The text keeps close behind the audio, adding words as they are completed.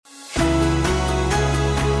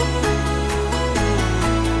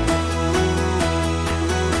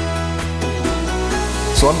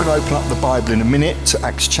So I'm going to open up the Bible in a minute to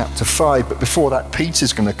Acts chapter 5, but before that,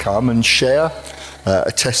 Peter's going to come and share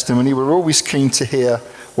a testimony. We're always keen to hear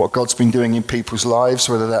what God's been doing in people's lives,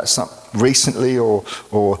 whether that's recently or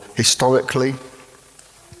historically.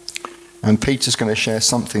 And Peter's going to share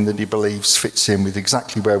something that he believes fits in with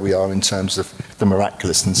exactly where we are in terms of the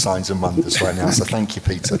miraculous and signs and wonders right now. So thank you,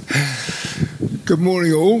 Peter. Good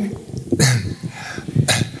morning, all.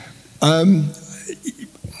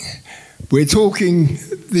 We're talking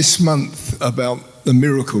this month about the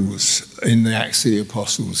miracles in the Acts of the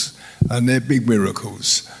Apostles, and they're big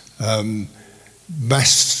miracles.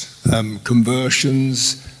 Mass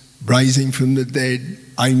conversions, raising from the dead,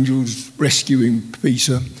 angels rescuing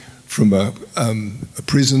Peter from a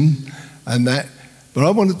prison, and that. But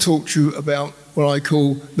I want to talk to you about what I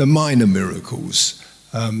call the minor miracles,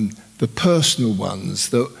 the personal ones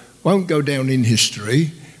that won't go down in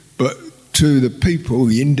history, but to the people,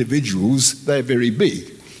 the individuals, they're very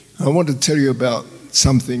big. I want to tell you about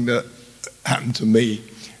something that happened to me.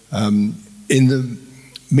 In the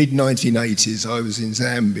mid-1980s, I was in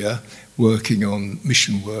Zambia working on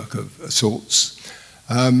mission work of sorts.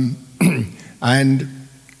 And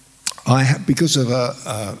I had, because of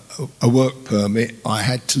a work permit, I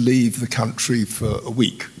had to leave the country for a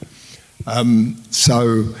week.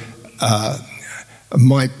 So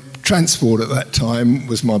my transport at that time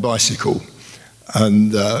was my bicycle,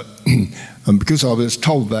 and because I was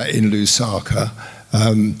told that in Lusaka,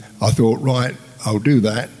 I thought, right, I'll do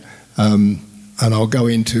that, and I'll go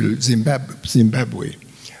into Zimbabwe,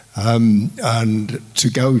 and to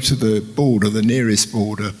go to the border, the nearest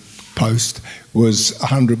border post was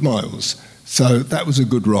 100 miles, so that was a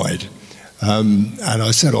good ride, and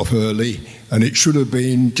I set off early, and it should have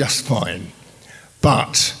been just fine,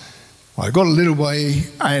 but I got a little way,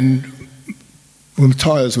 and the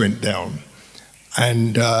tyres went down,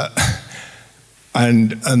 and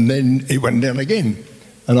then it went down again.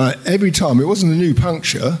 And every time, it wasn't a new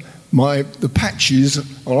puncture, the patches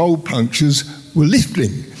on old punctures were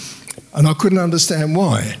lifting, and I couldn't understand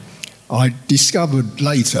why. I discovered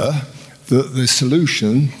later that the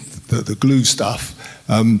solution, the glue stuff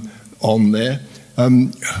on there,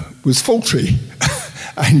 was faulty.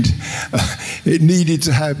 And it needed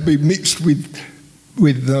to be mixed with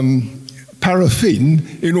paraffin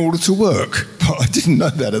in order to work. But I didn't know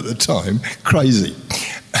that at the time. Crazy.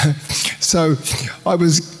 So I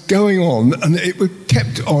was going on, and it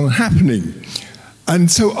kept on happening.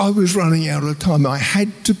 And so I was running out of time. I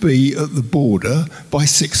had to be at the border by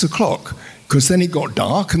 6 o'clock, because then it got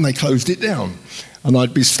dark and they closed it down. And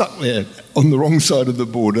I'd be stuck there on the wrong side of the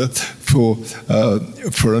border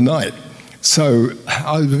for a night. So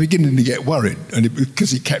I was beginning to get worried, and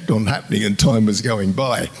because it kept on happening and time was going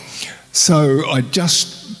by. So I'd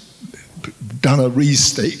just done a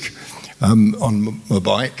re-stick on my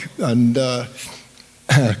bike, and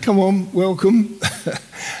come on, welcome.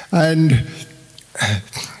 And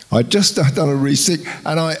I'd just done a re-stick,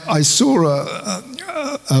 and I saw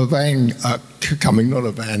a van coming, not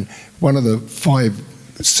a van, one of the 5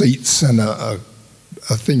 seats and a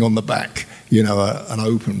thing on the back. You know, an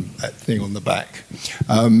open thing on the back.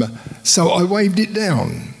 So I waved it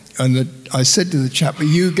down, and I said to the chap, "Are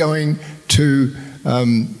you going to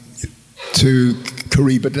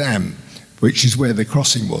Kariba Dam, which is where the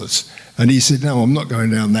crossing was?" And he said, "No, I'm not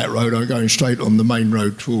going down that road. I'm going straight on the main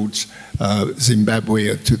road towards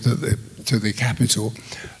Zimbabwe to the capital."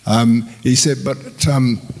 He said, "But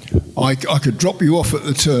I could drop you off at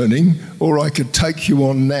the turning, or I could take you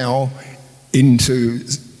on now into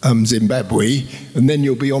Zimbabwe, and then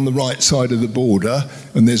you'll be on the right side of the border,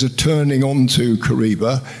 and there's a turning onto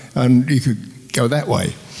Kariba, and you could go that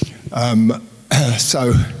way."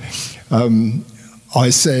 So I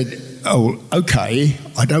said, "Oh, okay,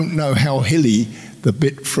 I don't know how hilly the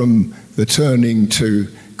bit from the turning to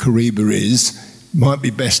Kariba is. Might be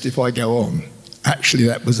best if I go on." Actually,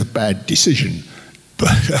 that was a bad decision,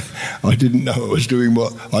 but I didn't know I was doing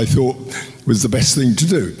what I thought was the best thing to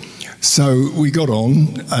do. So we got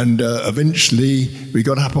on, and eventually we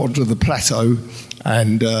got up onto the plateau,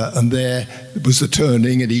 and there was the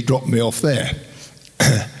turning, and he dropped me off there.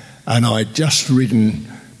 And I'd just ridden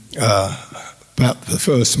about the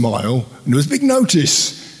first mile, and there was a big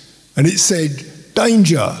notice, and it said,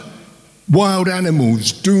 "Danger, wild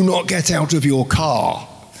animals, do not get out of your car."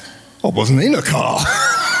 I wasn't in a car.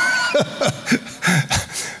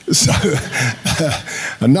 So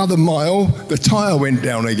another mile, the tyre went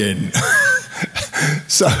down again.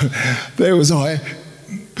 So there was I,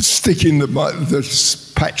 sticking the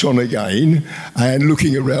patch on again and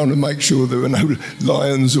looking around and make sure there were no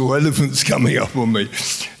lions or elephants coming up on me.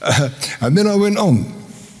 And then I went on.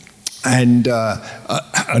 And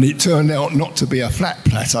And it turned out not to be a flat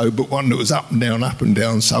plateau, but one that was up and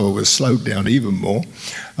down, so I was slowed down even more,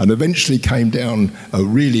 and eventually came down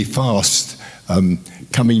really fast,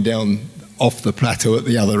 coming down off the plateau at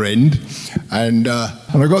the other end. And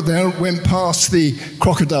I got down, went past the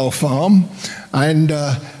crocodile farm, and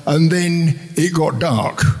then it got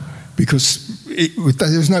dark, because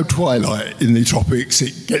there's no twilight in the tropics.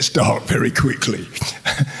 It gets dark very quickly.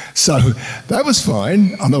 So that was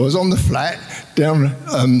fine, and I was on the flat down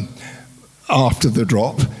after the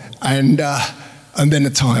drop, and then the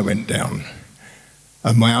tyre went down,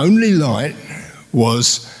 and my only light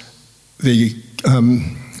was the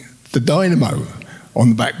dynamo on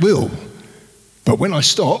the back wheel. But when I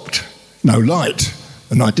stopped, no light,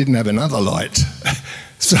 and I didn't have another light.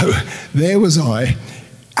 So there was I,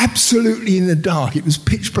 absolutely in the dark. It was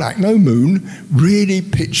pitch black, no moon, really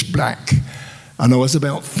pitch black. And I was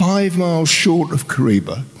about 5 miles short of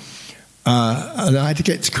Kariba. And I had to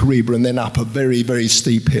get to Kariba and then up a very, very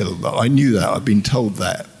steep hill. But I knew that, I'd been told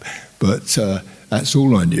that. But that's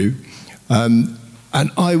all I knew. And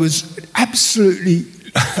I was absolutely,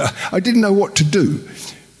 I didn't know what to do.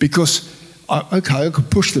 Because, I could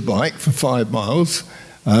push the bike for 5 miles.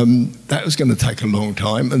 That was going to take a long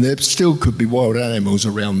time, and there still could be wild animals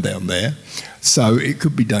around down there, so it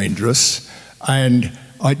could be dangerous. And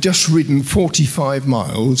I'd just ridden 45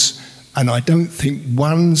 miles, and I don't think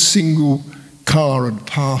one single car had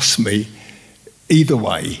passed me either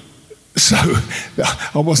way. So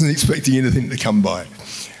I wasn't expecting anything to come by.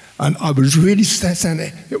 And I was really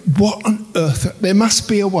standing there, what on earth? There must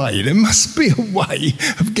be a way. There must be a way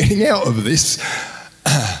of getting out of this.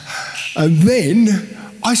 And then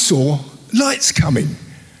I saw lights coming.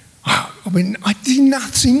 I mean, I did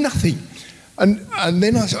see nothing. And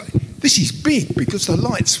then I thought, this is big, because the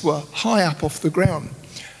lights were high up off the ground.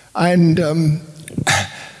 And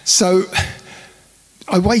so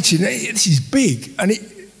I waited, this is big. And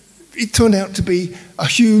it turned out to be a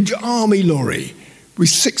huge army lorry with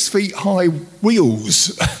 6 feet high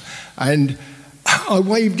wheels. And I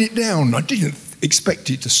waved it down. I didn't expect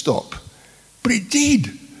it to stop, but it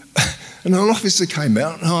did. And an officer came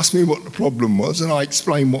out and asked me what the problem was, and I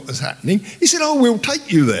explained what was happening. He said, "Oh, we'll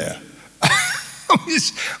take you there."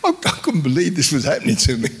 I couldn't believe this was happening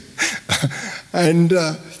to me. And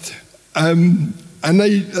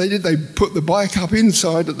they put the bike up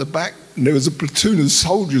inside at the back, and there was a platoon of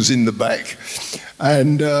soldiers in the back,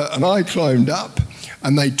 and I climbed up,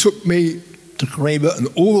 and they took me to Kariba and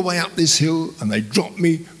all the way up this hill, and they dropped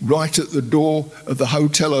me right at the door of the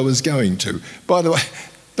hotel I was going to. By the way,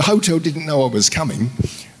 the hotel didn't know I was coming,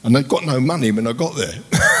 and they'd got no money when I got there.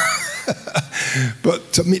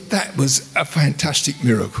 But to me, that was a fantastic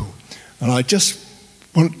miracle. And I just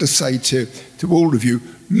want to say to all of you,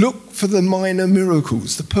 look for the minor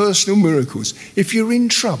miracles, the personal miracles. If you're in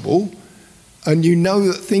trouble and you know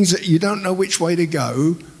that things that you don't know which way to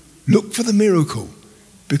go, look for the miracle,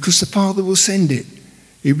 because the Father will send it.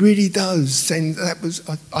 He really does send.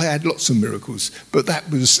 I had lots of miracles, but that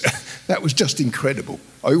was just incredible.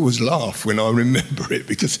 I always laugh when I remember it,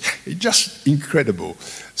 because it's just incredible.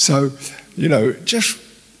 So, just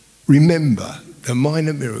remember the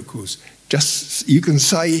minor miracles. Just, you can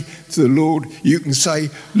say to the Lord, you can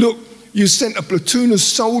say, look, you sent a platoon of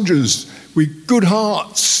soldiers with good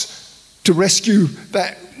hearts to rescue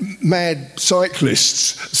that mad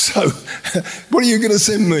cyclist. So what are you going to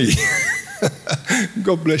send me?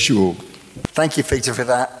 God bless you all. Thank you, Peter, for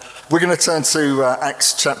that. We're going to turn to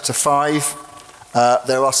Acts chapter 5.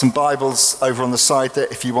 There are some Bibles over on the side there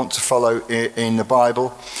if you want to follow in the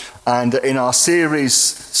Bible. And in our series,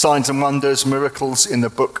 Signs and Wonders, Miracles in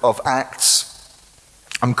the Book of Acts,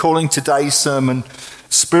 I'm calling today's sermon,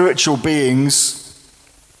 Spiritual Beings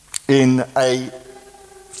in a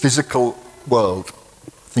Physical World.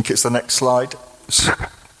 I think it's the next slide.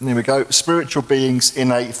 There we go. Spiritual beings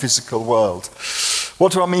in a physical world.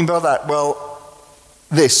 What do I mean by that? Well,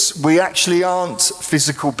 we actually aren't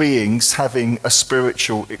physical beings having a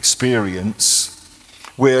spiritual experience.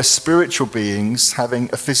 We're spiritual beings having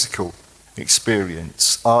a physical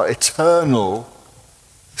experience. Our eternal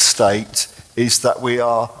state is that we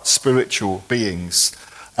are spiritual beings.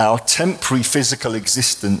 Our temporary physical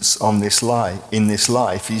existence in this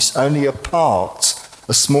life is only a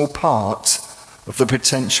small part of the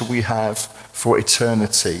potential we have for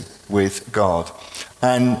eternity with God.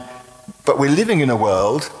 But we're living in a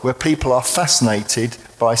world where people are fascinated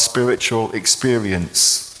by spiritual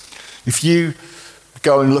experience. If you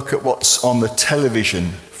go and look at what's on the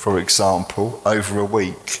television, for example, over a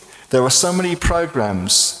week, there are so many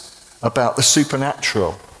programs about the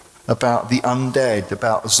supernatural, about the undead,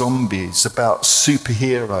 about zombies, about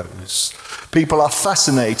superheroes. People are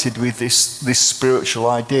fascinated with this spiritual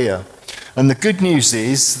idea. And the good news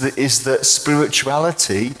is that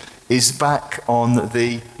spirituality is back on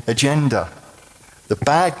the agenda. The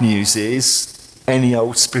bad news is any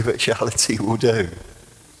old spirituality will do.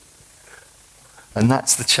 And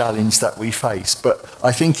that's the challenge that we face. But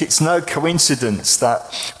I think it's no coincidence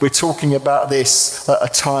that we're talking about this at a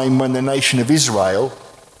time when the nation of Israel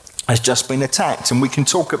has just been attacked. And we can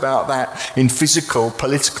talk about that in physical,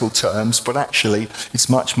 political terms, but actually it's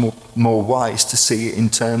much more wise to see it in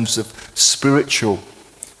terms of spiritual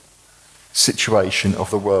situation of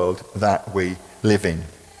the world that we live in.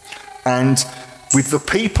 And with the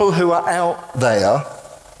people who are out there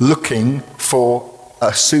looking for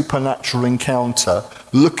a supernatural encounter,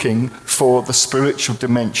 looking for the spiritual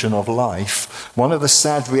dimension of life, one of the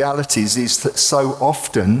sad realities is that so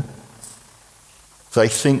often they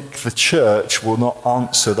think the church will not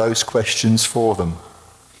answer those questions for them.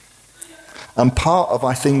 And part of,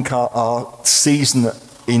 I think, our season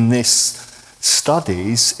in this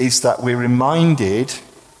studies is that we're reminded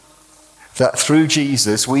that through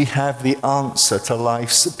Jesus we have the answer to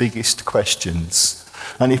life's biggest questions.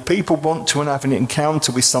 And if people want to have an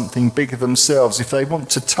encounter with something bigger themselves, if they want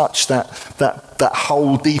to touch that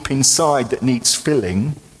hole deep inside that needs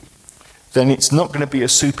filling, then it's not going to be a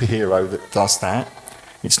superhero that does that.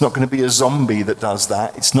 It's not going to be a zombie that does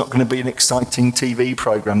that. It's not going to be an exciting TV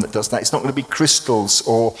program that does that. It's not going to be crystals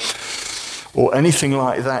or anything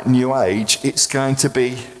like that New Age. It's going to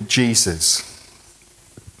be Jesus.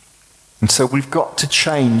 And so we've got to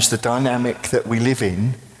change the dynamic that we live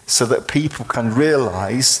in so that people can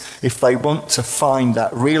realize if they want to find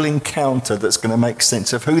that real encounter that's going to make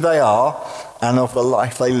sense of who they are and of the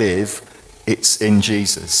life they live, it's in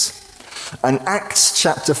Jesus. And Acts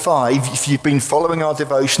chapter 5, if you've been following our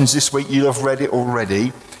devotions this week, you'll have read it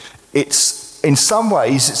already. In some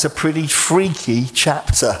ways, it's a pretty freaky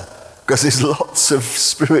chapter because there's lots of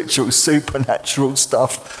spiritual, supernatural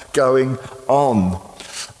stuff going on.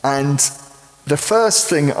 And the first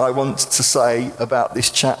thing I want to say about this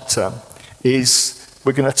chapter is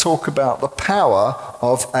we're going to talk about the power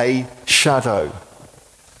of a shadow.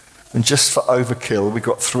 And just for overkill, we've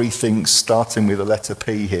got 3 things starting with the letter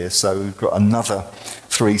P here, so we've got another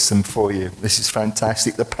threesome for you. This is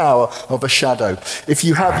fantastic. The power of a shadow. If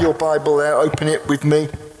you have your Bible there, open it with me.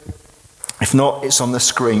 If not, it's on the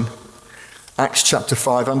screen. Acts chapter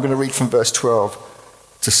 5, I'm going to read from verse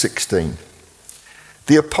 12 to 16.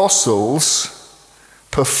 The apostles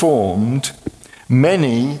performed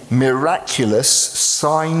many miraculous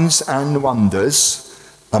signs and wonders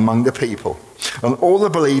among the people. And all the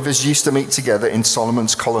believers used to meet together in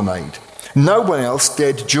Solomon's colonnade. No one else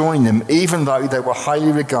dared join them, even though they were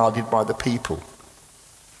highly regarded by the people.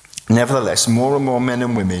 Nevertheless, more and more men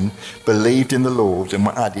and women believed in the Lord and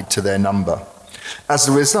were added to their number. As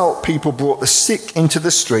a result, people brought the sick into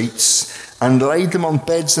the streets and laid them on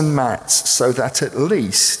beds and mats so that at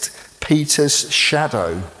least Peter's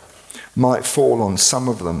shadow might fall on some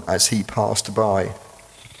of them as he passed by.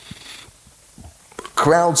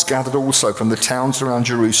 Crowds gathered also from the towns around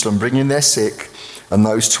Jerusalem, bringing their sick and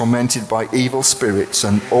those tormented by evil spirits,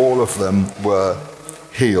 and all of them were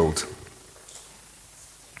healed.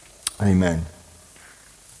 Amen.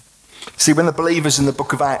 See, when the believers in the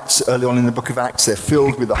book of Acts, early on in the book of Acts, they're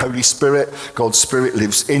filled with the Holy Spirit. God's Spirit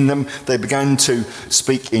lives in them. They began to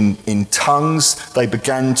speak in tongues. They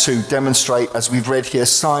began to demonstrate, as we've read here,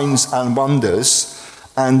 signs and wonders.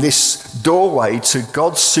 And this doorway to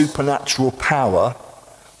God's supernatural power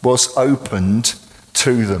was opened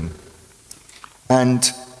to them. And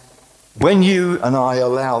when you and I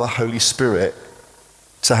allow the Holy Spirit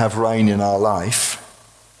to have reign in our life,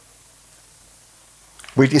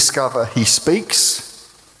 we discover he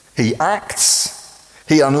speaks, he acts,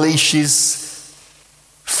 he unleashes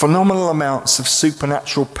phenomenal amounts of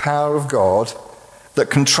supernatural power of God that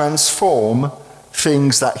can transform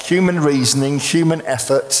things that human reasoning, human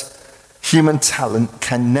effort, human talent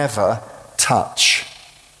can never touch.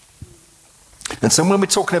 And so when we're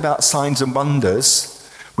talking about signs and wonders,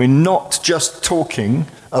 we're not just talking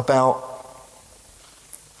about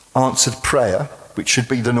answered prayer, which should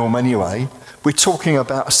be the norm anyway. We're talking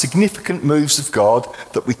about significant moves of God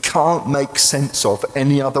that we can't make sense of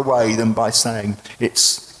any other way than by saying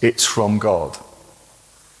it's from God.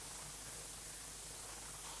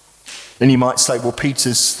 And you might say, well,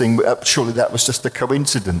 Peter's thing, surely that was just a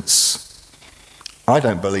coincidence. I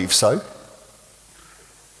don't believe so.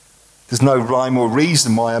 There's no rhyme or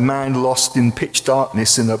reason why a man lost in pitch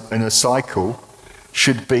darkness in a cycle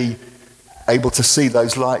should be able to see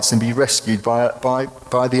those lights and be rescued by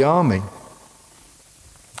the army.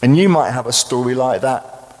 And you might have a story like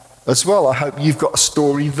that as well. I hope you've got a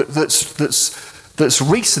story that's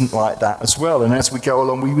recent like that as well. And as we go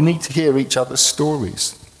along, we need to hear each other's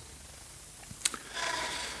stories.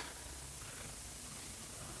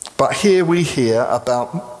 But here we hear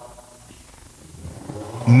about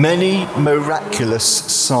many miraculous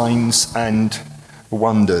signs and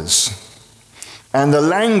wonders. And the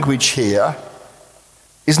language here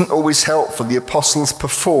isn't always helpful. The apostles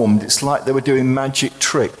performed. It's like they were doing magic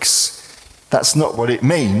tricks. That's not what it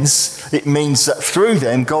means. It means that through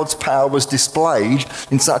them, God's power was displayed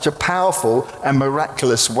in such a powerful and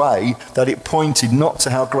miraculous way that it pointed not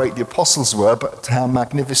to how great the apostles were, but to how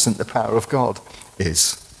magnificent the power of God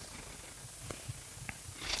is.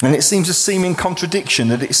 And it seems a seeming contradiction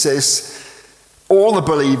that it says all the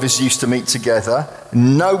believers used to meet together,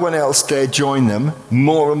 no one else dared join them,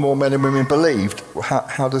 more and more men and women believed.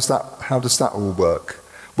 How does that all work?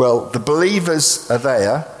 Well, the believers are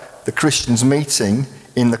there, the Christians meeting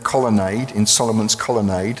in the colonnade, in Solomon's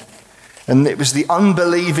colonnade, and it was the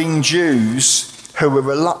unbelieving Jews who were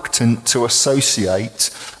reluctant to associate.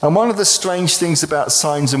 And one of the strange things about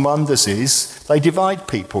signs and wonders is they divide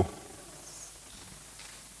people.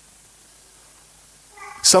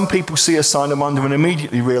 Some people see a sign and wonder and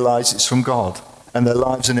immediately realise it's from God, and their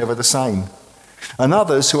lives are never the same. And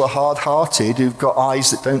others who are hard-hearted, who've got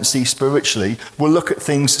eyes that don't see spiritually, will look at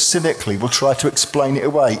things cynically, will try to explain it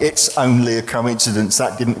away. It's only a coincidence,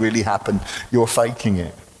 that didn't really happen, you're faking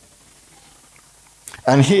it.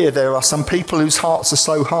 And here there are some people whose hearts are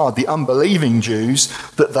so hard, the unbelieving Jews,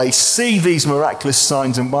 that they see these miraculous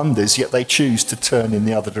signs and wonders, yet they choose to turn in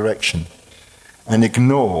the other direction and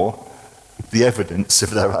ignore the evidence of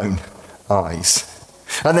their own eyes.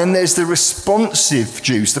 And then there's the responsive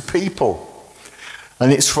Jews, the people.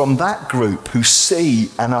 And it's from that group who see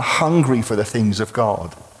and are hungry for the things of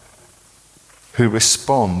God, who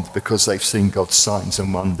respond because they've seen God's signs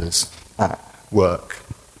and wonders at work.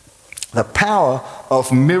 The power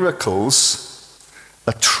of miracles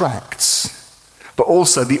attracts, but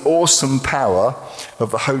also the awesome power of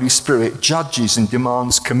the Holy Spirit judges and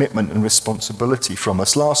demands commitment and responsibility from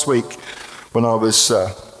us. Last week, when I was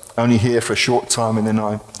only here for a short time, and then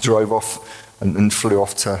I drove off and flew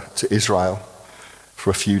off to Israel for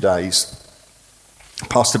a few days,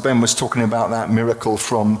 Pastor Ben was talking about that miracle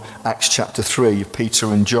from Acts chapter 3, Peter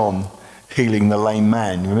and John healing the lame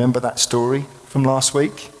man. You remember that story from last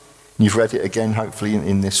week? You've read it again, hopefully,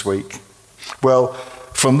 in this week. Well,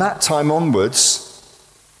 from that time onwards,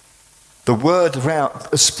 the word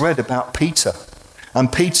spread about Peter,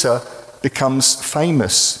 and Peter becomes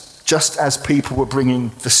famous. Just as people were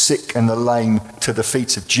bringing the sick and the lame to the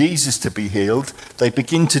feet of Jesus to be healed, they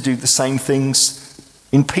begin to do the same things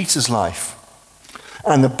in Peter's life.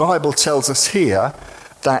 And the Bible tells us here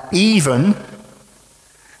that even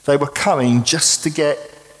they were coming just to get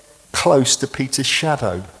close to Peter's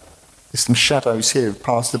shadow. There's some shadows here,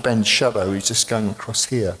 Pastor Ben's shadow, he's just going across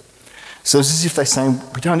here. So it's as if they're saying,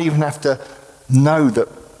 we don't even have to know that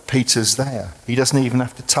Peter's there. He doesn't even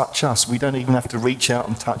have to touch us. We don't even have to reach out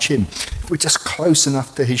and touch him. If we're just close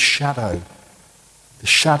enough to his shadow, the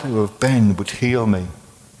shadow of Ben would heal me.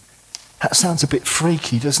 That sounds a bit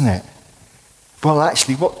freaky, doesn't it? Well,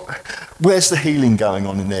 actually, where's the healing going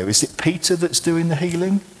on in there? Is it Peter that's doing the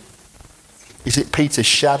healing? Is it Peter's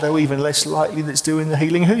shadow, even less likely, that's doing the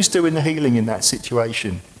healing? Who's doing the healing in that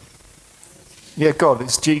situation? Yeah, God,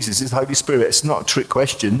 it's Jesus, it's the Holy Spirit. It's not a trick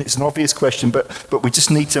question, it's an obvious question, but we just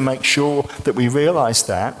need to make sure that we realise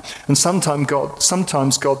that. And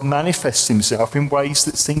sometimes God manifests himself in ways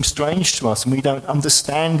that seem strange to us, and we don't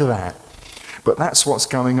understand that. But that's what's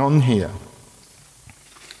going on here.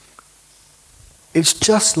 It's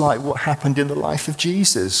just like what happened in the life of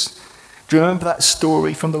Jesus. Do you remember that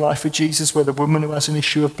story from the life of Jesus where the woman who has an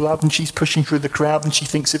issue of blood and she's pushing through the crowd and she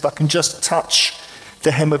thinks, if I can just touch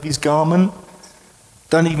the hem of his garment,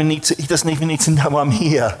 he doesn't even need to know I'm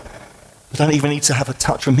here. I don't even need to have a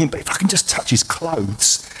touch from him, but if I can just touch his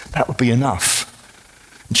clothes, that would be enough.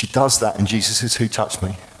 And she does that, and Jesus says, who touched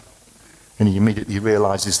me? And he immediately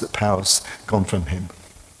realizes that power's gone from him.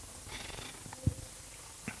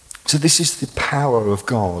 So this is the power of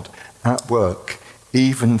God at work,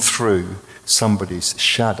 even through somebody's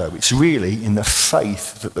shadow. It's really in the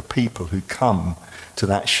faith that the people who come to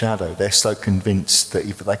that shadow, they're so convinced that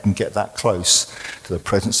if they can get that close to the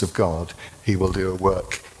presence of God, he will do a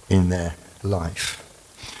work in their life.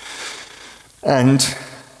 And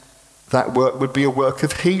that work would be a work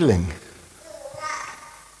of healing.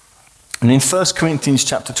 And in 1 Corinthians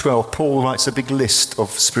chapter 12, Paul writes a big list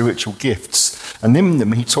of spiritual gifts. And in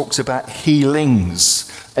them, he talks about healings.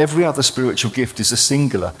 Every other spiritual gift is a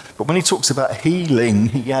singular. But when he talks about healing,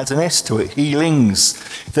 he adds an S to it, healings.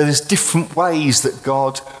 There's different ways that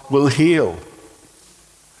God will heal.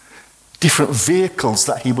 Different vehicles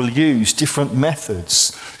that he will use, different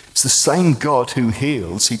methods. It's the same God who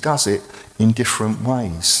heals, he does it in different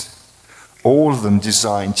ways. All of them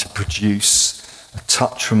designed to produce a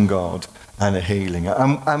touch from God and a healing.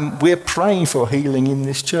 And we're praying for healing in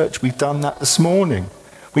this church. We've done that this morning.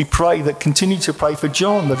 We continue to pray for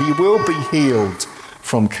John, that he will be healed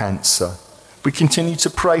from cancer. We continue to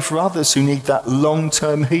pray for others who need that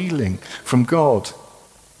long-term healing from God.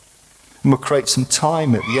 And we'll create some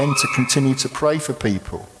time at the end to continue to pray for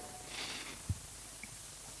people.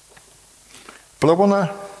 But I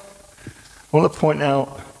want to point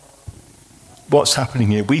out what's happening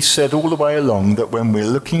here. We've said all the way along that when we're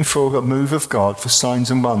looking for a move of God for signs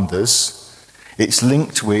and wonders, it's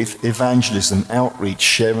linked with evangelism, outreach,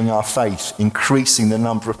 sharing our faith, increasing the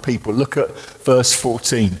number of people. Look at verse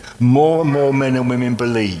 14. More and more men and women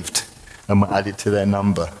believed and were added to their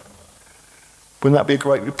number. Wouldn't that be a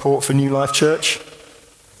great report for New Life Church?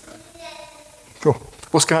 Cool.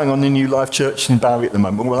 What's going on in New Life Church in Barry at the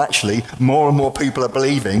moment? Well, actually, more and more people are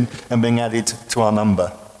believing and being added to our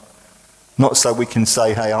number. Not so we can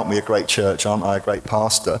say, hey, aren't we a great church? Aren't I a great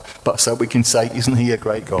pastor? But so we can say, isn't he a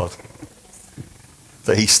great God?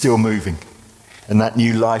 That he's still moving. And that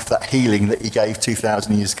new life, that healing that he gave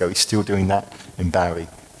 2,000 years ago, he's still doing that in Barry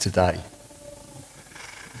today.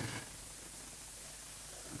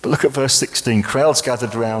 But look at verse 16. Crowds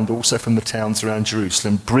gathered around also from the towns around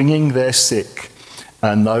Jerusalem, bringing their sick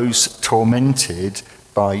and those tormented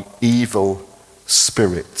by evil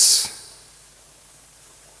spirits.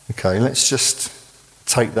 Okay, let's just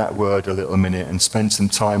take that word a little minute and spend some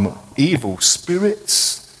time on evil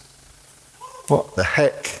spirits. What the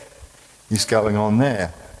heck is going on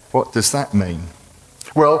there? What does that mean?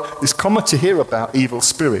 Well, it's common to hear about evil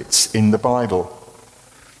spirits in the Bible.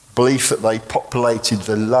 Belief that they populated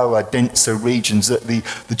the lower, denser regions, that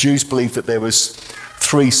the Jews believed that there was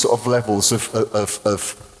three sort of levels of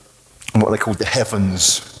what they called the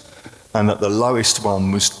heavens, and that the lowest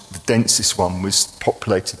one was, the densest one, was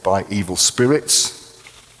populated by evil spirits,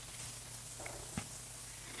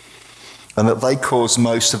 and that they caused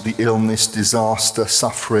most of the illness, disaster,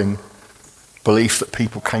 suffering. Belief that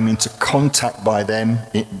people came into contact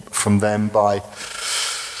from them by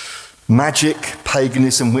magic,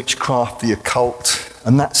 paganism, witchcraft, the occult,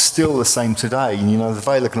 and that's still the same today. You know, the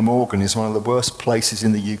Vale of Glamorgan is one of the worst places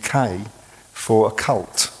in the UK for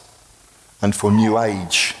occult and for New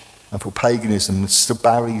Age and for paganism. Still,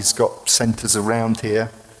 Barry's got centres around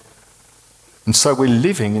here. And so we're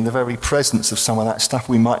living in the very presence of some of that stuff.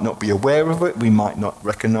 We might not be aware of it, we might not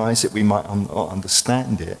recognise it, we might not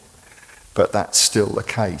understand it, but that's still the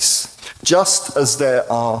case. Just as there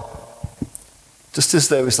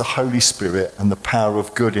is the Holy Spirit and the power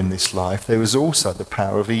of good in this life, there is also the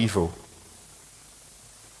power of evil.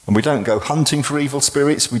 And we don't go hunting for evil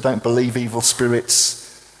spirits. We don't believe evil spirits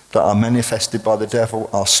that are manifested by the devil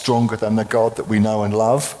are stronger than the God that we know and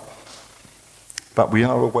love. But we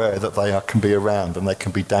are aware that they can be around and they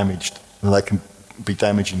can be damaged and they can be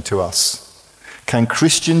damaging to us. Can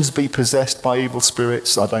Christians be possessed by evil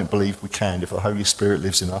spirits? I don't believe we can if the Holy Spirit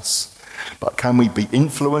lives in us. But can we be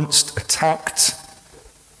influenced, attacked,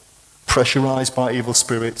 pressurized by evil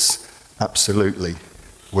spirits? Absolutely,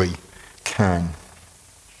 we can.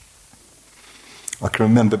 I can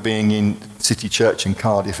remember being in City Church in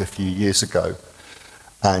Cardiff a few years ago,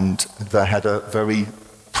 and they had a very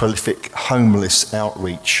prolific homeless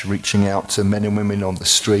outreach, reaching out to men and women on the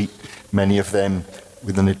street, many of them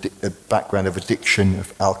with a background of addiction,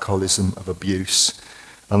 of alcoholism, of abuse.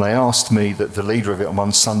 And they asked me, that the leader of it on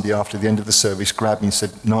one Sunday after the end of the service grabbed me and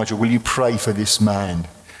said, Nigel, will you pray for this man?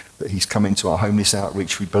 That he's come into our homeless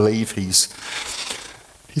outreach. We believe he's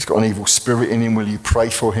got an evil spirit in him. Will you pray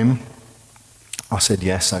for him? I said,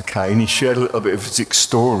 yes, okay. And he shared a little bit of his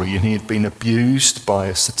story, and he had been abused by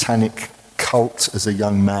a satanic cult as a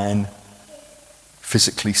young man,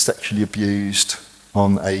 physically, sexually abused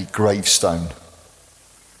on a gravestone.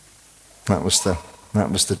 That was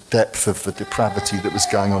the depth of the depravity that was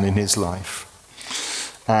going on in his life.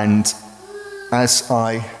 And as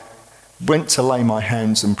I went to lay my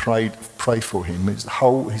hands and pray for him, his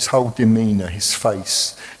whole demeanour, his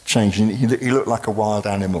face changed. He looked like a wild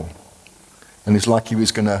animal. And it's like he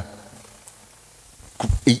was going to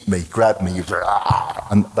eat me, grab me.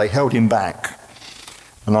 And they held him back.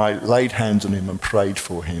 And I laid hands on him and prayed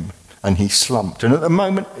for him. And he slumped. And at the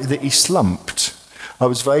moment that he slumped, I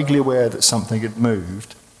was vaguely aware that something had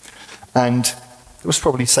moved. And There was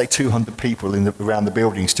probably, say, 200 people around the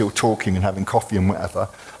building still talking and having coffee and whatever.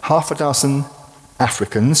 Half a dozen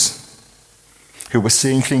Africans who were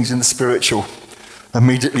seeing things in the spiritual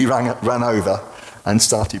immediately ran over and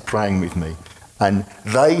started praying with me. And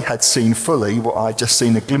they had seen fully what I'd just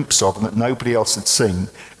seen a glimpse of and that nobody else had seen,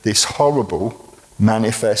 this horrible,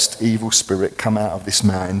 manifest evil spirit come out of this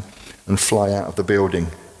man and fly out of the building.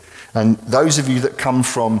 And those of you that come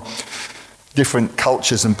from different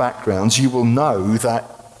cultures and backgrounds, you will know that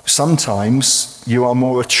sometimes you are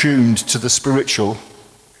more attuned to the spiritual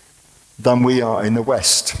than we are in the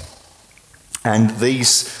West. And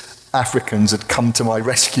these Africans had come to my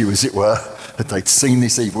rescue, as it were, that they'd seen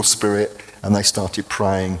this evil spirit and they started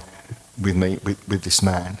praying with me, with this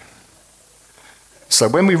man. So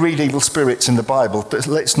when we read evil spirits in the Bible,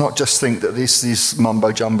 let's not just think that this is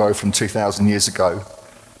mumbo jumbo from 2,000 years ago,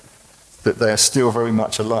 that they are still very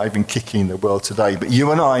much alive and kicking in the world today. But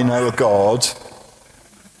you and I know a God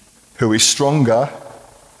who is stronger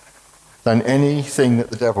than anything that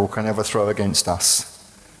the devil can ever throw against us.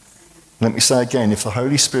 Let me say again, if the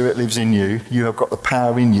Holy Spirit lives in you, you have got the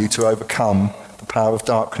power in you to overcome the power of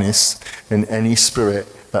darkness in any spirit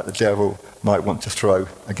that the devil might want to throw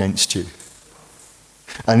against you.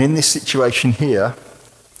 And in this situation here,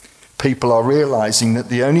 people are realizing that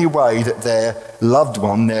the only way that their loved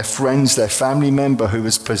one, their friends, their family member who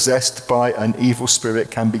is possessed by an evil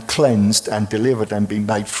spirit can be cleansed and delivered and be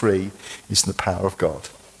made free is the power of God.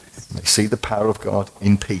 And they see the power of God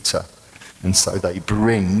in Peter, and so they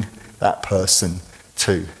bring that person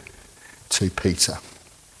to Peter.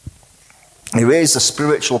 There is a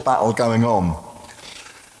spiritual battle going on,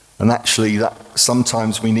 and actually that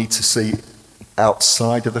sometimes we need to see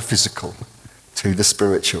outside of the physical to the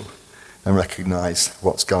spiritual and recognize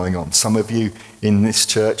what's going on. Some of you in this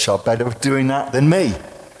church are better at doing that than me.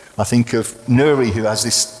 I think of Nuri, who has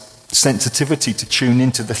this sensitivity to tune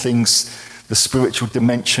into the things, the spiritual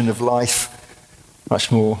dimension of life,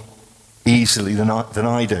 much more easily than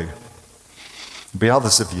I do. There'll be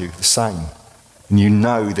others of you the same. And you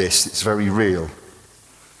know this, it's very real.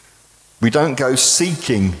 We don't go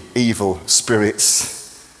seeking evil spirits,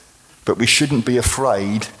 but we shouldn't be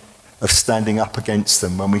afraid of standing up against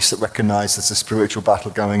them when we recognize there's a spiritual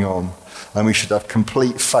battle going on. And we should have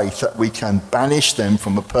complete faith that we can banish them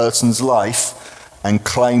from a person's life and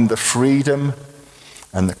claim the freedom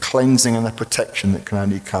and the cleansing and the protection that can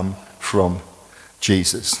only come from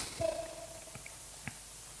Jesus.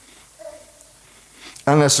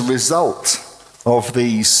 And as a result of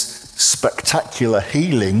these spectacular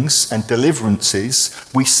healings and deliverances,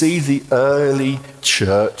 we see the early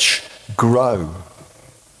church grow.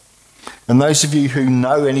 And those of you who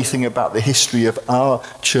know anything about the history of our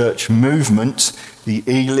church movement, the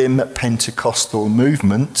Elim Pentecostal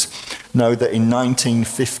movement, know that in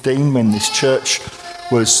 1915, when this church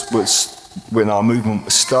when our movement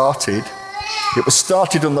was started, it was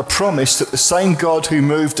started on the promise that the same God who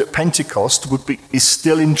moved at Pentecost is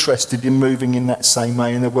still interested in moving in that same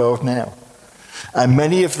way in the world now. And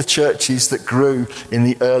many of the churches that grew in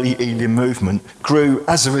the early Elim movement grew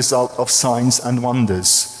as a result of signs and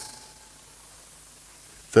wonders.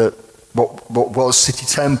 That what was City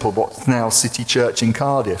Temple, what's now City Church in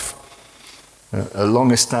Cardiff, a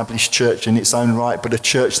long-established church in its own right, but a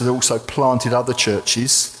church that also planted other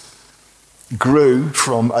churches, grew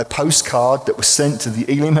from a postcard that was sent to the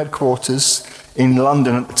Elim headquarters in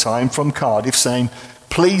London at the time from Cardiff saying,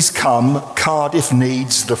 "Please come, Cardiff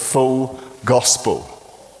needs the full gospel."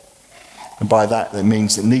 And by that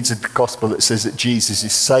means it needs a gospel that says that Jesus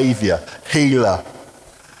is Saviour, healer,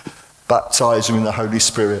 baptizer in the Holy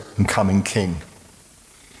Spirit and coming King.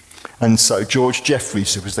 And so George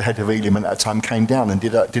Jeffreys, who was the head of Elim at that time, came down and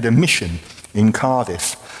did a mission in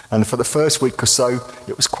Cardiff. And for the first week or so,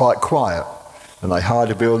 it was quite quiet. And they hired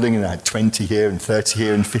a building and they had 20 here and 30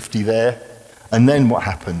 here and 50 there. And then what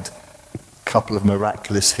happened? A couple of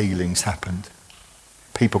miraculous healings happened.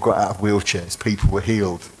 People got out of wheelchairs, people were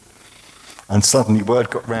healed. And suddenly word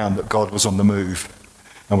got round that God was on the move.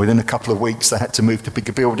 And within a couple of weeks they had to move to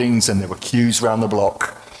bigger buildings and there were queues round the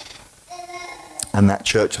block. And that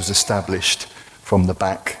church was established from the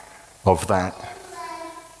back of that.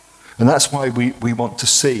 And that's why we want to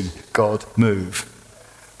see God move.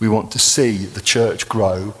 We want to see the church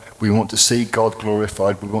grow. We want to see God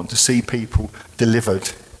glorified. We want to see people delivered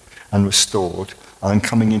and restored and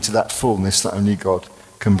coming into that fullness that only God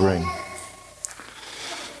can bring.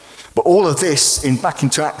 But all of this, back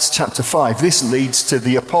into Acts chapter 5, this leads to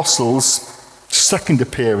the apostles' second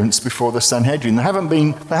appearance before the Sanhedrin. They haven't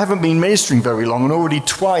been ministering very long, and already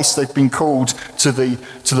twice they've been called to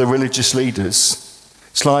the religious leaders.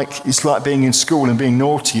 It's like being in school and being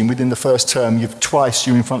naughty, and within the first term, you're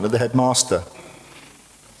in front of the headmaster.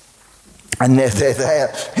 And they're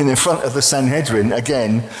there in front of the Sanhedrin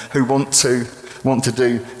again, who want to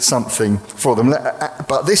do something for them.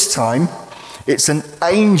 But this time, it's an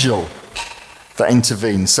angel that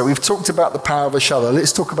intervenes. So we've talked about the power of a shadow.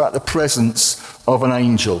 Let's talk about the presence of an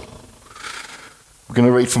angel. We're going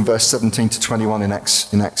to read from verse 17 to 21 in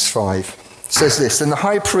Acts 5. It says this: "Then the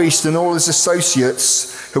high priest and all his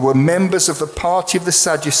associates, who were members of the party of the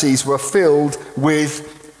Sadducees, were filled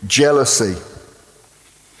with jealousy.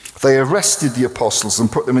 They arrested the apostles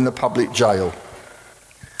and put them in the public jail.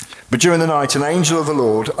 But during the night, an angel of the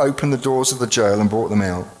Lord opened the doors of the jail and brought them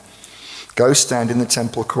out. 'Go stand in the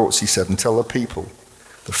temple courts,' he said, 'and tell the people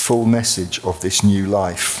the full message of this new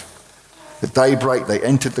life.' At daybreak, they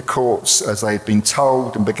entered the courts as they had been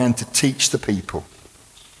told and began to teach the people.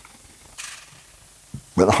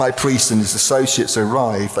 When the high priest and his associates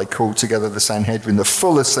arrived, they called together the Sanhedrin, the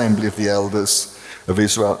full assembly of the elders of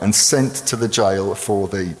Israel, and sent to the jail for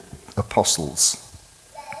the apostles."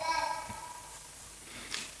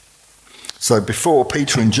 So before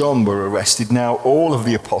Peter and John were arrested, now all of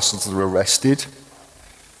the apostles are arrested.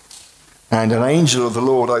 And an angel of the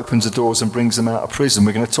Lord opens the doors and brings them out of prison.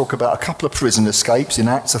 We're going to talk about a couple of prison escapes in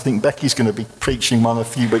Acts. I think Becky's going to be preaching one in a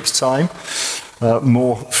few weeks' time,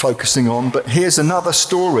 more focusing on. But here's another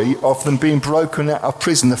story of them being broken out of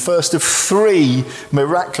prison. The first of 3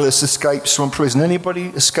 miraculous escapes from prison.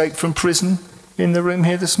 Anybody escaped from prison in the room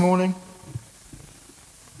here this morning?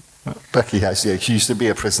 Becky has, yeah. She used to be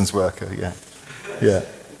a prisons worker, yeah.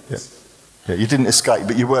 You didn't escape,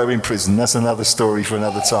 but you were in prison. That's another story for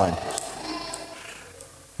another time.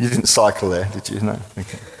 You didn't cycle there, did you? No?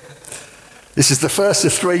 Okay. This is the first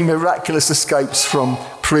of 3 miraculous escapes from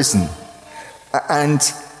prison. And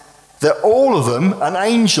they're all of them an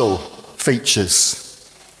angel features.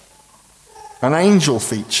 An angel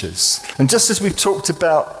features. And just as we've talked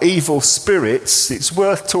about evil spirits, it's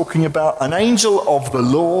worth talking about an angel of the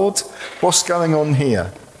Lord. What's going on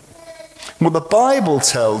here? Well, the Bible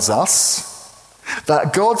tells us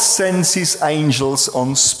that God sends his angels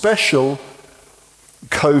on special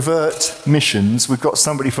covert missions. We've got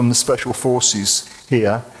somebody from the Special Forces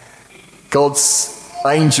here. God's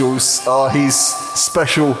angels are his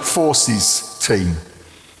Special Forces team,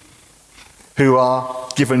 who are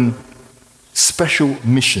given special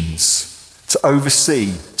missions to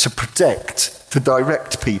oversee, to protect, to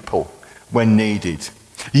direct people when needed.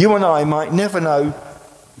 You and I might never know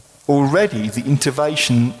already the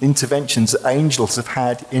interventions that angels have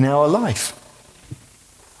had in our life.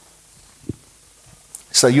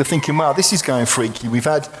 So you're thinking, wow, this is going freaky. We've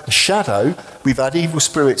had a shadow, we've had evil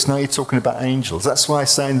spirits, now you're talking about angels. That's why I'm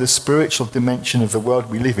saying the spiritual dimension of the world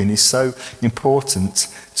we live in is so important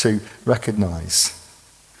to recognise.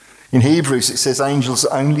 In Hebrews it says angels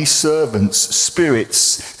are only servants, spirits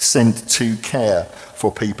sent to care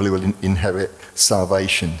for people who will inherit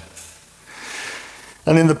salvation.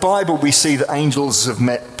 And in the Bible, we see that angels have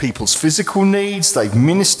met people's physical needs. They've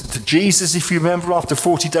ministered to Jesus, if you remember, after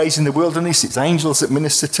 40 days in the wilderness. It's angels that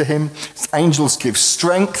minister to him. Angels give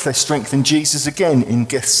strength. They strengthen Jesus again in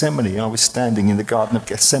Gethsemane. I was standing in the Garden of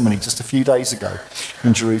Gethsemane just a few days ago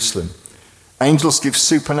in Jerusalem. Angels give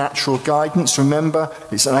supernatural guidance. Remember,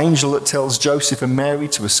 it's an angel that tells Joseph and Mary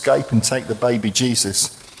to escape and take the baby Jesus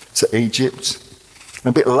to Egypt. And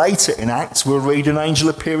a bit later in Acts, we'll read an angel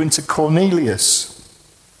appearing to Cornelius.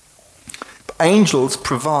 Angels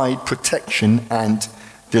provide protection and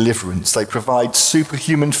deliverance. They provide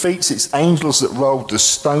superhuman feats. It's angels that rolled the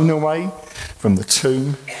stone away from the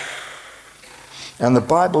tomb. And the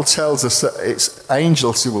Bible tells us that it's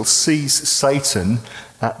angels who will seize Satan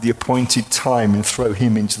at the appointed time and throw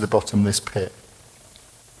him into the bottomless pit.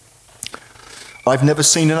 I've never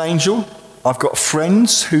seen an angel. I've got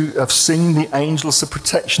friends who have seen the angels of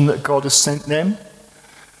protection that God has sent them.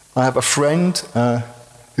 I have a friend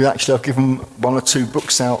who actually I've given 1 or 2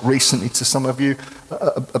 books out recently to some of you,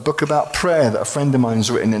 a book about prayer that a friend of mine's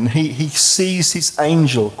written, and he sees his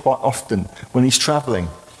angel quite often when he's travelling.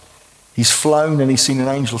 He's flown and he's seen an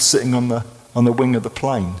angel sitting on the wing of the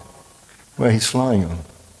plane where he's flying on.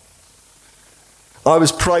 I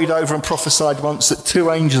was prayed over and prophesied once that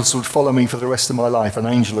 2 angels would follow me for the rest of my life, an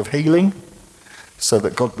angel of healing, so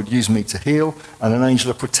that God would use me to heal, and an angel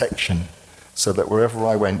of protection, so that wherever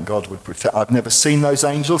I went, God would protect. I've never seen those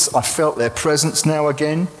angels. I felt their presence now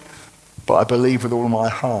again, but I believe with all my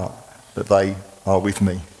heart that they are with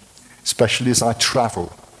me, especially as I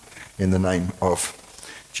travel in the name of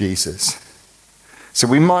Jesus. So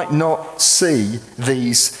we might not see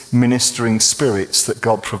these ministering spirits that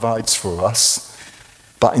God provides for us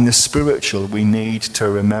But in the spiritual, we need to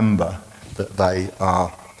remember that they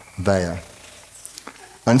are there.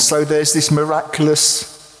 And so there's this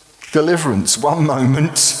miraculous deliverance. One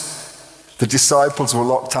moment, the disciples were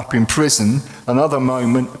locked up in prison. Another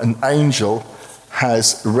moment, an angel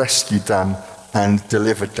has rescued them and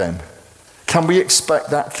delivered them. Can we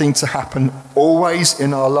expect that thing to happen always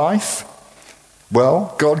in our life?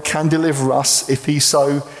 Well, God can deliver us if he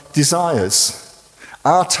so desires.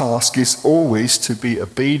 Our task is always to be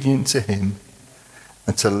obedient to him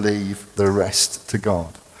and to leave the rest to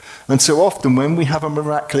God. And so often when we have a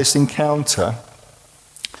miraculous encounter,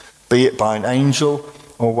 be it by an angel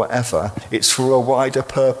or whatever, it's for a wider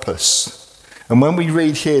purpose. And when we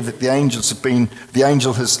read here that the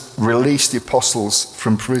angel has released the apostles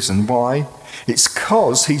from prison, why? It's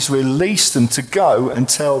because he's released them to go and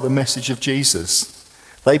tell the message of Jesus.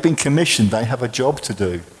 They've been commissioned, they have a job to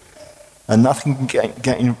do. And nothing can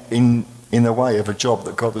get in the way of a job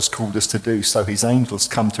that God has called us to do. So his angels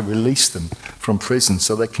come to release them from prison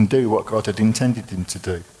so they can do what God had intended them to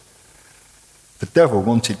do. The devil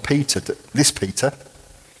wanted this Peter,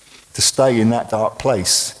 to stay in that dark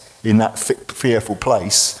place, in that fearful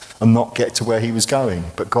place, and not get to where he was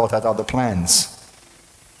going. But God had other plans.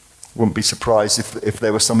 Wouldn't be surprised if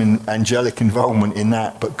there was some angelic involvement in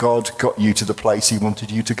that, but God got you to the place he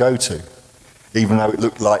wanted you to go to. Even though it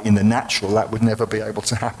looked like in the natural that would never be able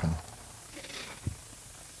to happen.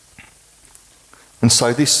 And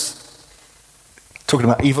so talking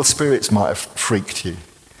about evil spirits might have freaked you.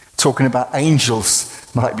 Talking about angels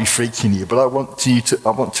might be freaking you, but I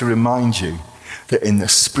want to remind you that in the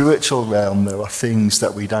spiritual realm there are things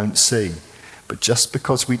that we don't see. But just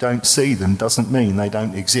because we don't see them doesn't mean they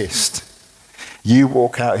don't exist. You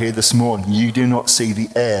walk out here this morning, you do not see the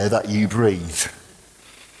air that you breathe.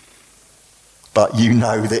 But you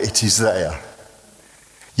know that it is there.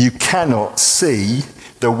 You cannot see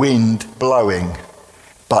the wind blowing,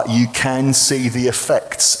 but you can see the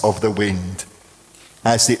effects of the wind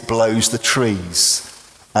as it blows the trees,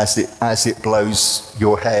 as it blows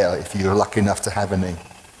your hair, if you're lucky enough to have any.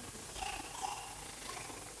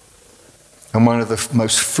 And one of the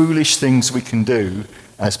most foolish things we can do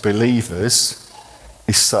as believers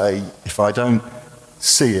is say, if I don't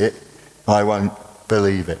see it, I won't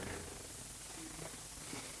believe it.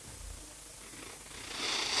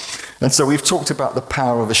 And so we've talked about the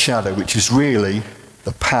power of a shadow, which is really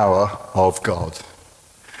the power of God.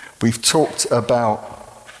 We've talked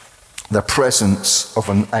about the presence of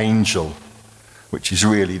an angel, which is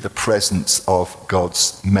really the presence of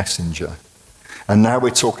God's messenger. And now we're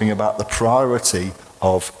talking about the priority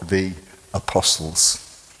of the apostles.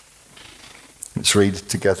 Let's read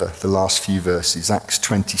together the last few verses, Acts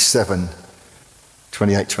 27,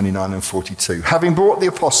 28, 29 and 42. Having brought the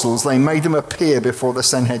apostles, they made them appear before the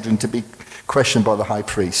Sanhedrin to be questioned by the high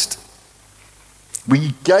priest.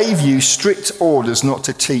 We gave you strict orders not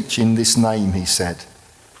to teach in this name, he said.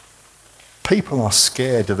 People are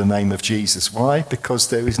scared of the name of Jesus. Why? Because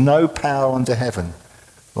there is no power under heaven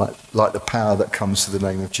like the power that comes to the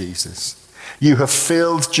name of Jesus. You have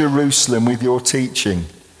filled Jerusalem with your teaching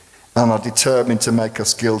and are determined to make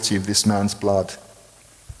us guilty of this man's blood.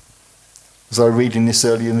 As I was reading this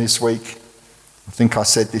earlier this week, I think I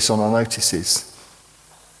said this on our notices.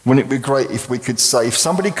 Wouldn't it be great if we could say, if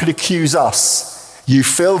somebody could accuse us, you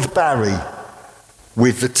filled Barry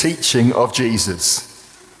with the teaching of Jesus.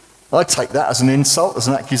 I'd take that as an insult, as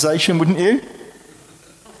an accusation, wouldn't you?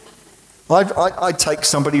 I'd take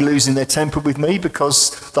somebody losing their temper with me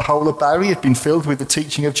because the whole of Barry had been filled with the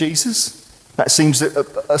teaching of Jesus. That seems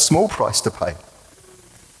a small price to pay.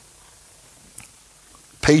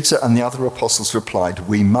 Peter and the other apostles replied,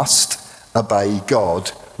 we must obey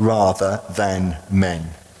God rather than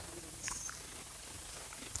men.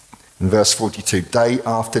 In verse 42, day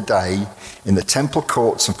after day, in the temple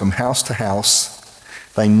courts and from house to house,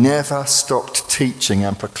 they never stopped teaching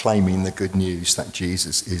and proclaiming the good news that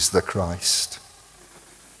Jesus is the Christ.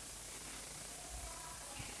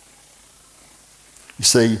 You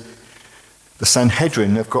see, the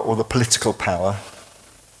Sanhedrin have got all the political power.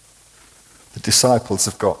 The disciples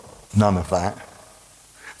have got none of that.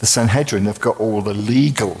 The Sanhedrin have got all the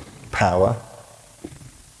legal power.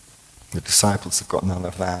 The disciples have got none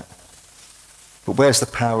of that. But where's the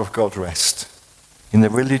power of God rest? In the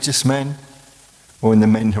religious men? Or in the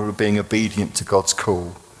men who are being obedient to God's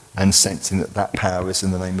call and sensing that power is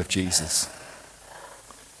in the name of Jesus?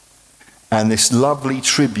 And this lovely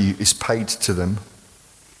tribute is paid to them.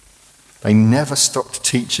 They never stopped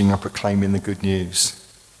teaching and proclaiming the good news.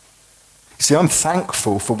 You see, I'm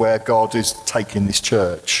thankful for where God is taking this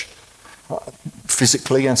church.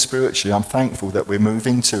 Physically and spiritually, I'm thankful that we're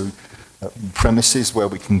moving to premises where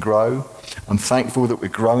we can grow. I'm thankful that we're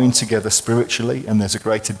growing together spiritually and there's a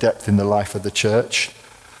greater depth in the life of the church.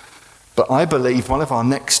 But I believe one of our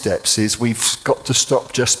next steps is we've got to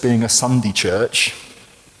stop just being a Sunday church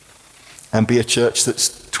and be a church that's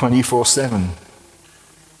 24/7.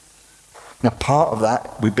 Now, part of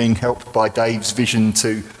that, we're being helped by Dave's vision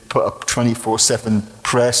to put a 24/7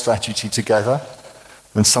 prayer strategy together.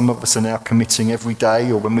 And some of us are now committing every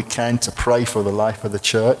day or when we can to pray for the life of the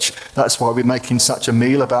church. That's why we're making such a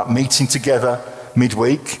meal about meeting together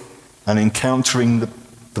midweek and encountering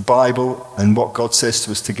the Bible and what God says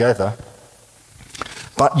to us together.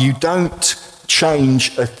 But you don't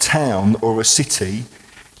change a town or a city.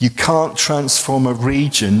 You can't transform a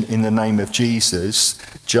region in the name of Jesus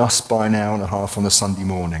just by an hour and a half on a Sunday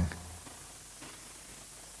morning.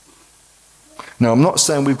 Now, I'm not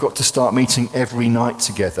saying we've got to start meeting every night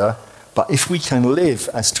together, but if we can live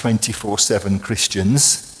as 24/7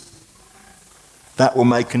 Christians, that will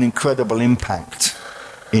make an incredible impact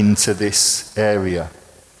into this area.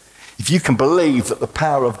 If you can believe that the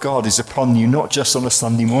power of God is upon you, not just on a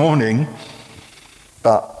Sunday morning,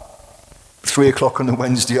 but 3 o'clock on a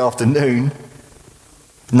Wednesday afternoon,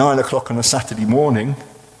 9 o'clock on a Saturday morning,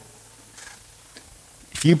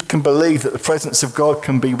 if you can believe that the presence of God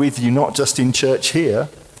can be with you not just in church here,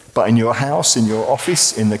 but in your house, in your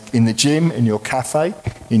office, in the gym, in your cafe,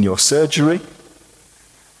 in your surgery,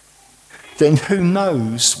 then who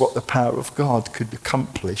knows what the power of God could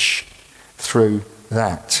accomplish through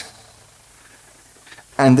that.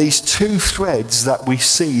 And these two threads that we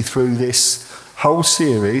see through this whole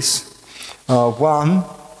series are: one,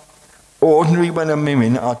 ordinary men and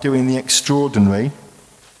women are doing the extraordinary.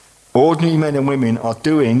 Ordinary men and women are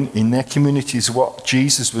doing in their communities what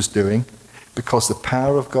Jesus was doing because the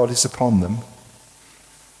power of God is upon them.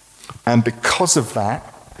 And because of that,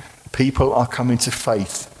 people are coming to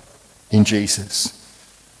faith in Jesus.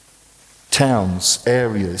 Towns,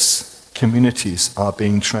 areas, communities are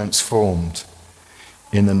being transformed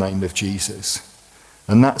in the name of Jesus.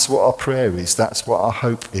 And that's what our prayer is. That's what our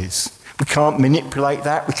hope is. We can't manipulate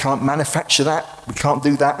that. We can't manufacture that. We can't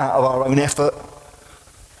do that out of our own effort.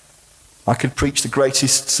 I could preach the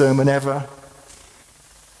greatest sermon ever.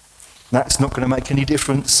 That's not going to make any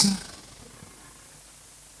difference.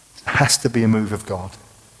 It has to be a move of God.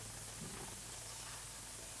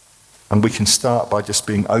 And we can start by just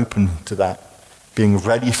being open to that, being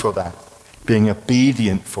ready for that, being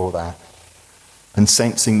obedient for that, and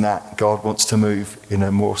sensing that God wants to move in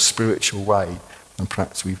a more spiritual way than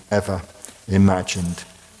perhaps we've ever imagined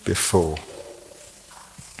before.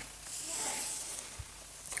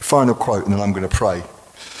 Final quote, and then I'm going to pray.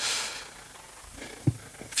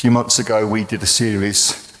 A few months ago, we did a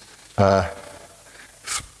series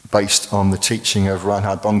based on the teaching of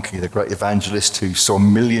Reinhard Bonnke, the great evangelist who saw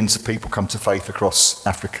millions of people come to faith across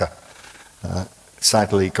Africa.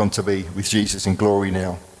 Sadly, gone to be with Jesus in glory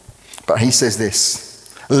now. But he says this: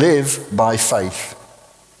 live by faith.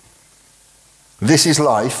 This is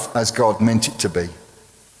life as God meant it to be.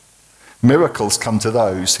 Miracles come to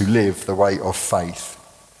those who live the way of faith.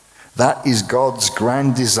 That is God's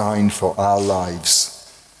grand design for our lives,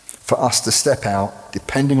 for us to step out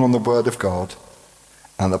depending on the word of God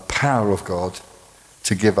and the power of God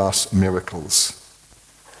to give us miracles.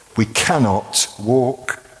 We cannot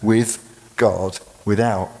walk with God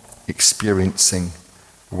without experiencing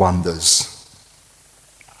wonders.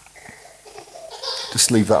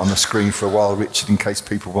 Just leave that on the screen for a while, Richard, in case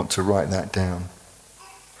people want to write that down.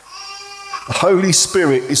 The Holy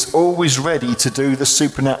Spirit is always ready to do the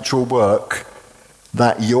supernatural work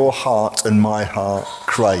that your heart and my heart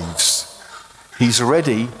craves. He's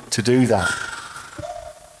ready to do that.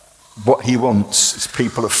 What he wants is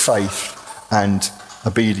people of faith and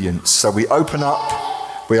obedience. So we open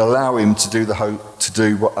up, we allow him to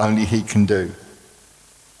do what only he can do.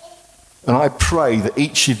 And I pray that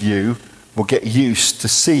each of you will get used to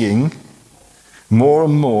seeing more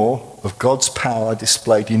and more of God's power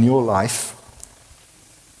displayed in your life,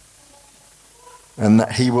 and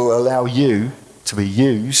that he will allow you to be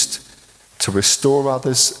used to restore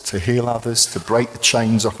others, to heal others, to break the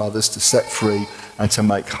chains off others, to set free and to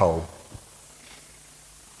make whole.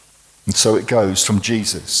 And so it goes from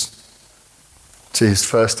Jesus to his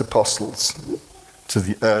first apostles to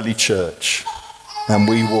the early church, and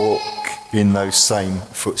we walk in those same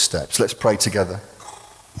footsteps. Let's pray together.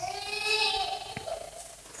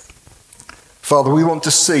 Father, we want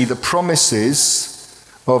to see the promises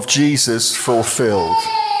of Jesus fulfilled.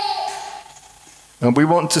 And we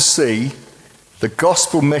want to see the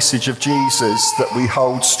gospel message of Jesus that we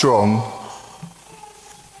hold strong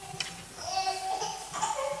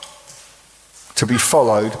to be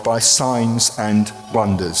followed by signs and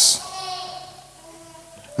wonders.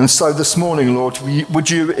 And so this morning, Lord, would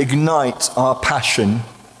you ignite our passion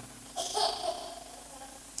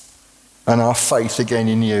and our faith again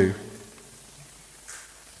in you?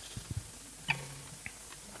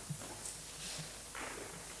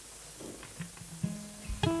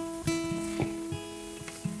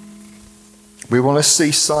 We want to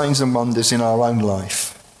see signs and wonders in our own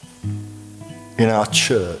life, in our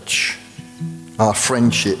church, our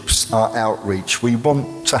friendships, our outreach. We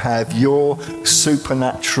want to have your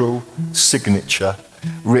supernatural signature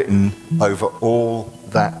written over all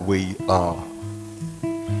that we are.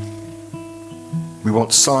 We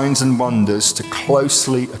want signs and wonders to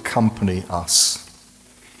closely accompany us.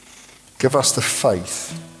 Give us the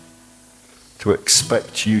faith to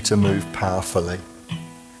expect you to move powerfully.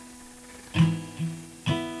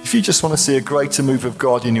 If you just want to see a greater move of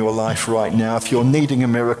God in your life right now, if you're needing a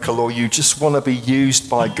miracle or you just want to be used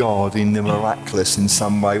by God in the miraculous in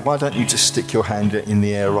some way, why don't you just stick your hand in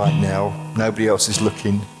the air right now? Nobody else is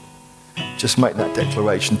looking. Just make that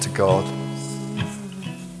declaration to God.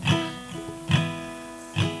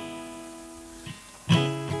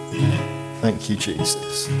 Thank you,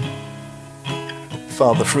 Jesus.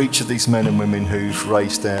 Father, for each of these men and women who've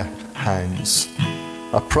raised their hands,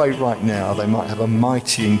 I pray right now they might have a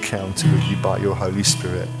mighty encounter with you by your Holy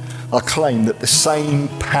Spirit. I claim that the same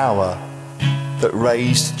power that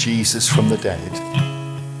raised Jesus from the dead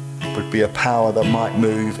would be a power that might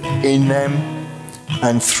move in them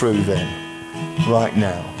and through them right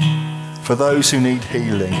now. For those who need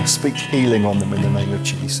healing, I speak healing on them in the name of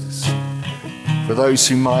Jesus. For those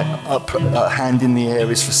who might put a hand in the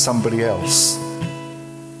air is for somebody else,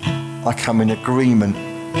 I come in agreement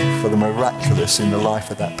for the miraculous in the life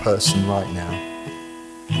of that person right now.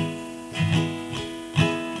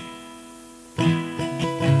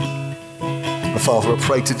 Father, I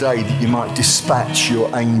pray today that you might dispatch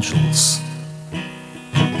your angels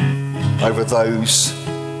over those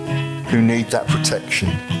who need that protection,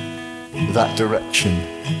 that direction,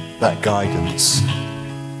 that guidance.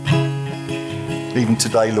 Even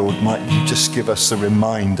today, Lord, might you just give us a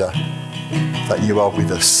reminder that you are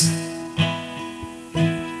with us.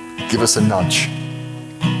 Give us a nudge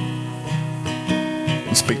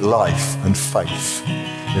and speak life and faith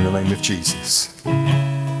in the name of Jesus.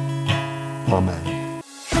 Amen.